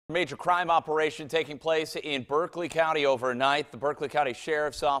Major crime operation taking place in Berkeley County overnight. The Berkeley County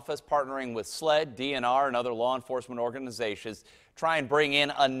Sheriff's Office partnering with SLED, DNR, and other law enforcement organizations try and bring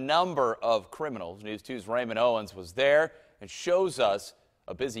in a number of criminals. News 2's Raymond Owens was there and shows us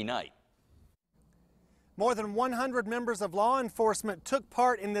a busy night. More than 100 members of law enforcement took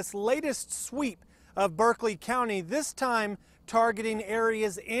part in this latest sweep of Berkeley County, this time targeting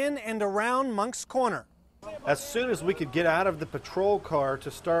areas in and around Moncks Corner. As soon as we could get out of the patrol car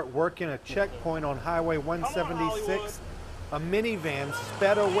to start working a checkpoint on Highway 176, a minivan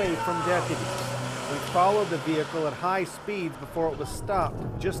sped away from deputies. We followed the vehicle at high speeds before it was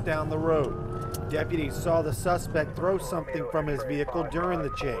stopped just down the road. Deputies saw the suspect throw something from his vehicle during the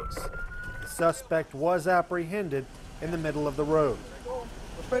chase. The suspect was apprehended in the middle of the road.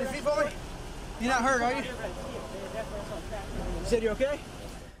 Ready to see, boy? You're not hurt, are you? You said you're okay?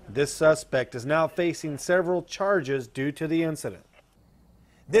 This suspect is now facing several charges due to the incident.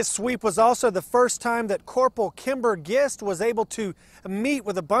 This sweep was also the first time that Corporal Kimber Gist was able to meet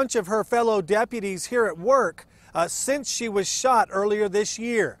with a bunch of her fellow deputies here at work since she was shot earlier this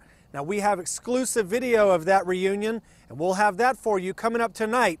year. Now, we have exclusive video of that reunion, and we'll have that for you coming up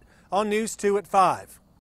tonight on News 2 at 5.